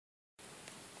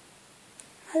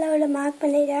Hallo allemaal, ik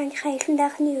ben Leda en ik ga je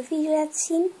vandaag een nieuwe video laten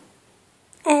zien.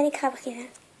 En ik ga beginnen.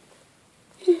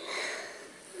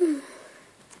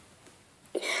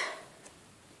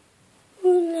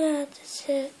 Hoe laat is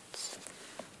het?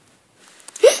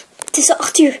 Het is al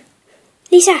 8 uur.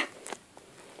 Lisa.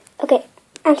 Oké,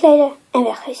 aankleden en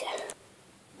wegwezen.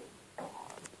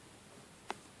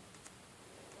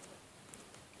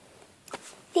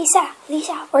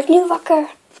 Lisa, word nu wakker.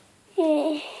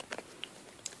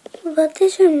 Wat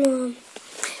is er, man?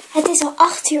 Het is al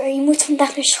 8 uur en je moet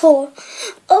vandaag naar school.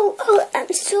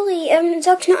 Sorry.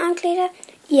 Zal ik je nou aankleden?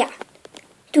 Ja,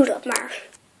 doe dat maar.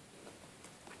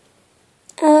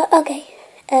 Oké.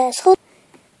 School.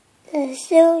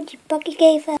 Zo, die pak ik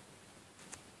even.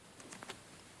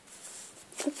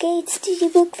 Oké, het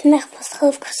studieboek. Vandaag was het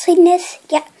geloof ik geschiedenis.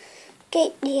 Ja,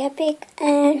 oké, die heb ik.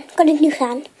 En kan ik nu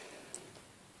gaan?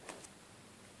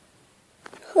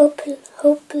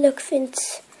 Hopelijk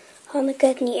vindt Hanneke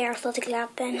het niet erg dat ik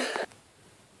laat ben.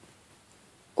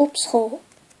 Op school.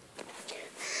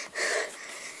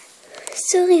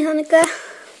 Sorry Hanneke.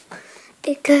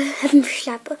 Ik heb me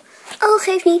verslapen. Oh,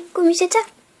 geef niet. Kom je zitten?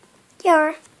 Ja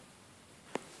hoor.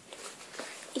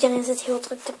 Iedereen zit heel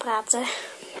druk te praten.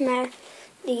 Maar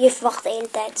de juf wacht de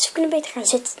hele tijd. Dus we kunnen beter gaan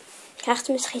zitten. Krijgt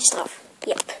tenminste geen straf.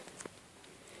 Yep.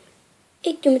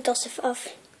 Ik doe mijn tas even af.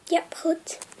 Ja,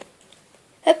 goed.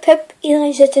 Hup,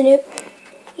 iedereen zit er nu.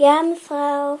 Ja,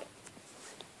 mevrouw.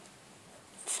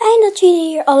 Fijn dat jullie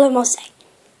hier allemaal zijn.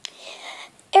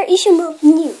 Er is iemand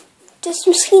nieuw. Dus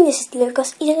misschien is het leuk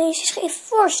als iedereen zich even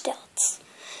voorstelt.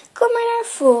 Kom maar naar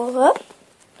voren.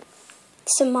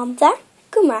 Samantha,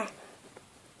 kom maar.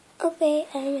 Oké,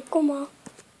 kom al.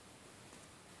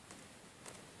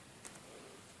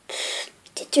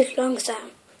 Dit duurt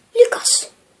langzaam. Lucas.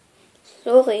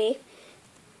 Sorry.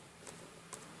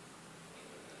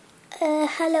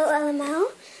 Hallo allemaal.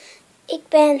 Ik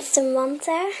ben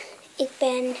Samantha. Ik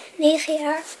ben 9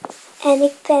 jaar. En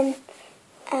ik ben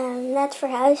net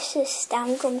verhuisd, dus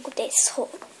daarom kom ik op deze school.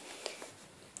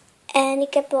 En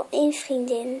ik heb al 1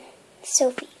 vriendin,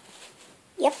 Sophie.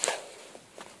 Yep.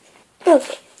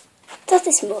 Oké, dat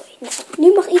is mooi. Nou,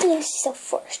 nu mag iedereen zichzelf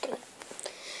voorstellen.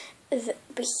 We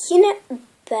beginnen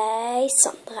bij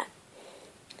Sandra.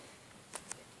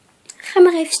 Ga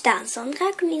maar even staan,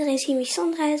 Sandra. Kan iedereen zien wie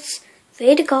Sandra is?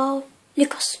 Weet ik al.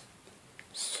 Lucas.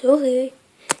 Sorry.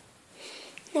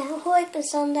 Nou, hoi, ik ben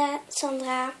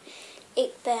Sandra.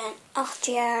 Ik ben 8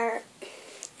 jaar.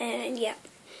 En ja.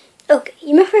 Oké,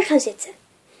 je mag weer gaan zitten.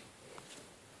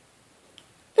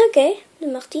 Oké,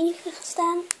 dan mag Tineke gaan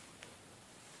staan.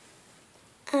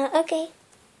 Oké.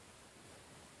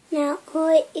 Nou,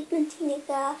 hoi, ik ben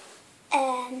Tineke.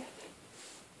 En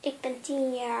ik ben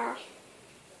 10 jaar.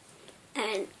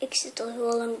 En ik zit al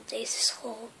heel lang op deze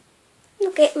school.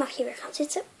 Oké, mag je weer gaan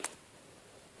zitten.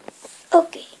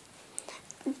 Oké.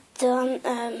 Dan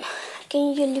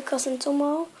ken je Lucas en Tom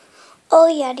al?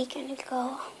 Oh ja, die ken ik al.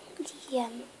 Ja,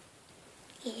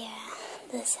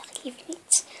 dat zeg ik liever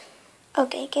niet.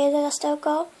 Oké, ken je de rest ook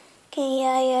al? Ken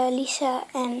jij Lisa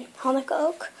en Hanneke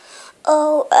ook?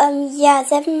 Oh, ja,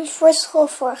 ze hebben me voor school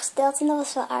voorgesteld en dat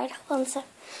was wel aardig van ze.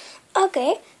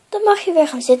 Oké, dan mag je weer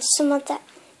gaan zitten, Samantha.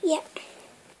 Ja.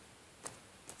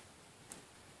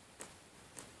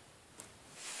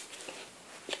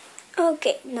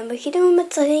 Oké, dan beginnen we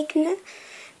met rekenen.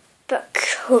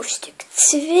 Pak hoofdstuk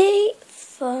 2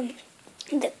 van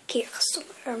de keersom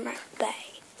er maar bij.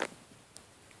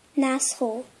 Na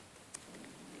school.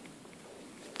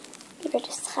 Hier de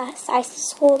saaiste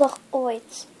schooldag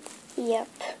ooit.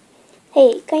 Yep.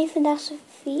 Hey, kan je vandaag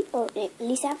Sophie... Oh nee,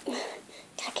 Lisa.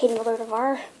 Ik raak helemaal door de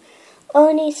war.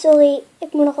 Oh nee, sorry.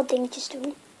 Ik moet nog wat dingetjes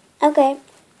doen. Oké.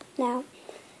 Nou,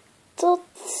 tot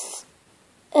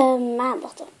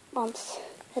maandag dan. Want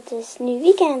het is nu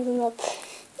weekend, omdat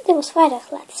dit was vrijdag,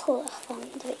 de laatste schooldag van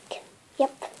de week.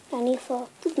 Yep. Nou, in ieder geval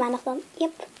tot maandag dan.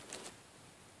 Yep.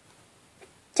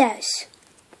 Thuis.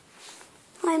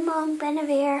 Hoi mam, ik ben er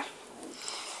weer.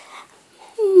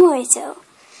 Mooi zo.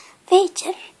 Weet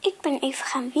je, ik ben even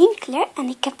gaan winkelen en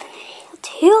ik heb wat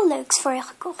heel leuks voor je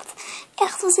gekocht.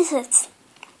 Echt, wat is het?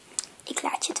 Ik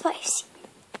laat je het wel even zien.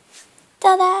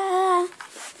 Tada!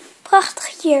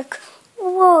 Prachtige jurk.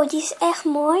 Wow, die is echt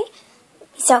mooi.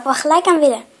 Die zou ik wel gelijk aan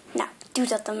willen. Nou, doe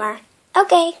dat dan maar.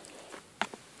 Oké.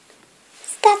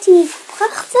 Staat die niet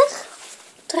prachtig?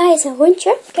 Draai eens een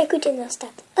rondje. Kijk hoe het in dan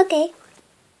staat. Oké.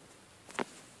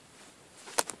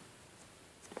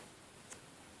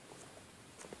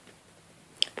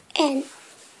 En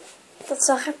dat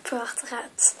zag er prachtig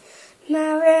uit.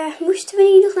 Maar moesten we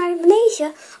niet nog naar de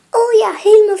manege? Oh ja,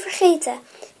 helemaal vergeten.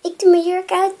 Ik doe mijn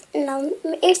jurk uit en dan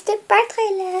mijn eerste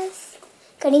paardrijles.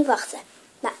 Ik kan niet wachten.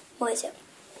 Nou, Mooi zo.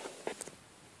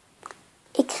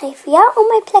 Ik geef jou om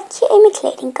mijn plekje in mijn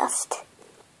kledingkast.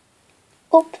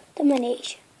 Op de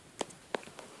manege.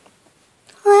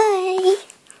 Hoi.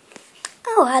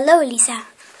 Oh, hallo Lisa.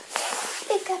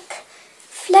 Ik heb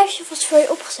flesje vast voor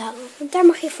je opgezadeld, want daar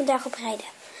mag je vandaag op rijden.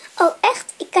 Oh,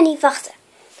 echt? Ik kan niet wachten.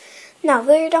 Nou,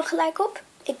 wil je er dan gelijk op?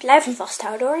 Ik blijf hem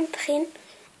vasthouden hoor, in het begin.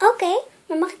 Oké,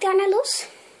 maar mag ik daarna los?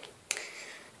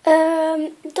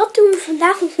 Dat doen we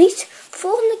vandaag nog niet.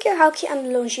 Volgende keer hou ik je aan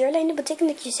de longeerlijn. Dat betekent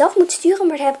dat je zelf moet sturen,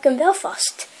 maar dan heb ik hem wel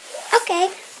vast. Oké,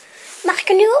 mag ik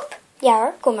er nu op? Ja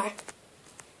hoor, kom maar.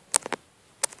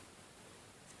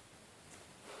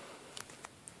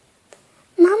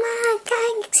 Mama,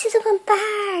 kijk, ik zit op een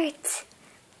paard.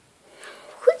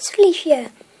 Goed zo, liefje.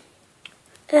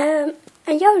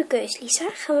 Aan jou de keus, Lisa.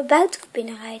 Gaan we buiten of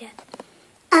binnen rijden?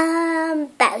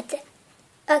 Buiten.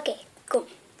 Oké, kom.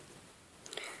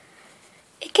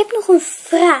 Ik heb nog een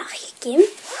vraagje, Kim.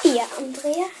 Ja,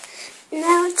 Andrea.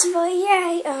 Nou, terwijl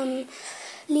jij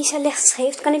Lisa les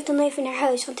geeft, kan ik dan even naar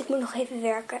huis, want ik moet nog even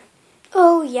werken.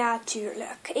 Oh ja,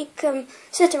 tuurlijk. Ik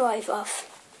zet er wel even af.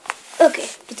 Oké,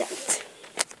 bedankt.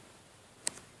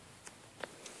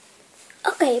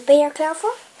 Oké, ben je er klaar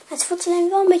voor? Het voelt alleen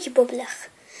wel een beetje bobbelig.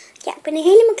 Ja, ik ben er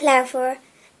helemaal klaar voor.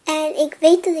 En ik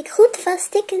weet dat ik goed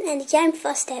vaststik en dat jij hem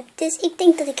vast hebt. Dus ik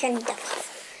denk dat ik er niet af ga.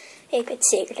 Ik weet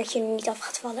zeker dat je er niet af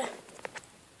gaat vallen.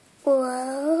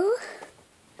 Wow.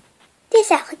 Dit is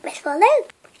eigenlijk best wel leuk.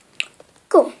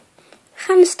 Kom, we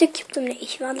gaan een stukje op de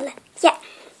manege wandelen. Ja.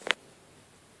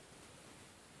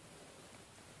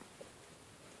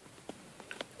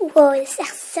 Wow, dit is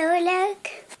echt zo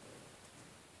leuk.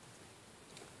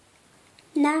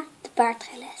 Na de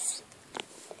paardrijles.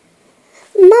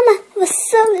 Mama, was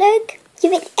zo leuk. Je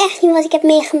weet echt niet wat ik heb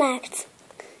meegemaakt.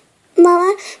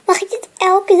 Mama, mag ik dit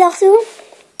elke dag doen?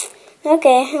 Oké,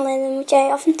 alleen dan moet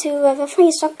jij af en toe wel van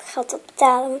je zakgeld op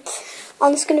betalen.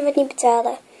 Anders kunnen we het niet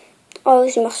betalen. Oh,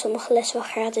 dus je mag sommige lessen wel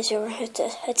gratis hoor.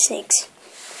 Het is niks.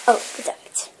 Oh,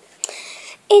 bedankt.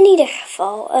 In ieder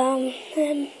geval,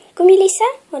 kom je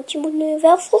Lisa? Want je moet nu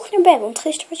wel vroeg naar bed. Want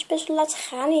gisteren was je best wel laat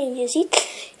gegaan. En je ziet,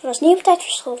 je was niet op tijd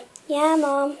voor school. Ja,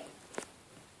 mam.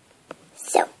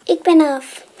 Zo, ik ben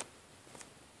af.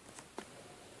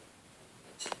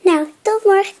 Nou, tot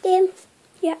morgen, Kim.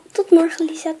 Ja, tot morgen,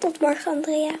 Lisa. Tot morgen,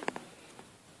 Andrea.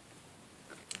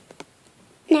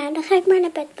 Nou, dan ga ik maar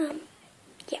naar bed, mam.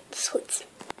 Ja, dat is goed.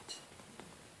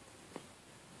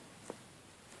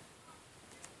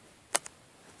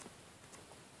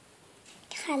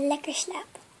 Ik ga lekker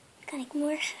slapen. Dan kan ik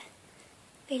morgen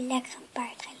weer lekker een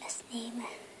paardrijles nemen.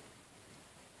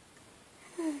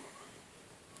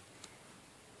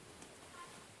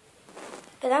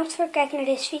 Bedankt voor het kijken naar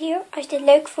deze video. Als je dit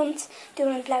leuk vond, doe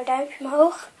een blauw duimpje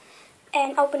omhoog.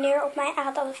 En abonneer op mij,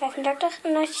 Aad35.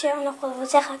 En als je nog wat wil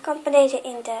zeggen, kan het bij deze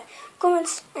in de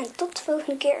comments. En tot de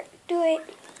volgende keer. Doei!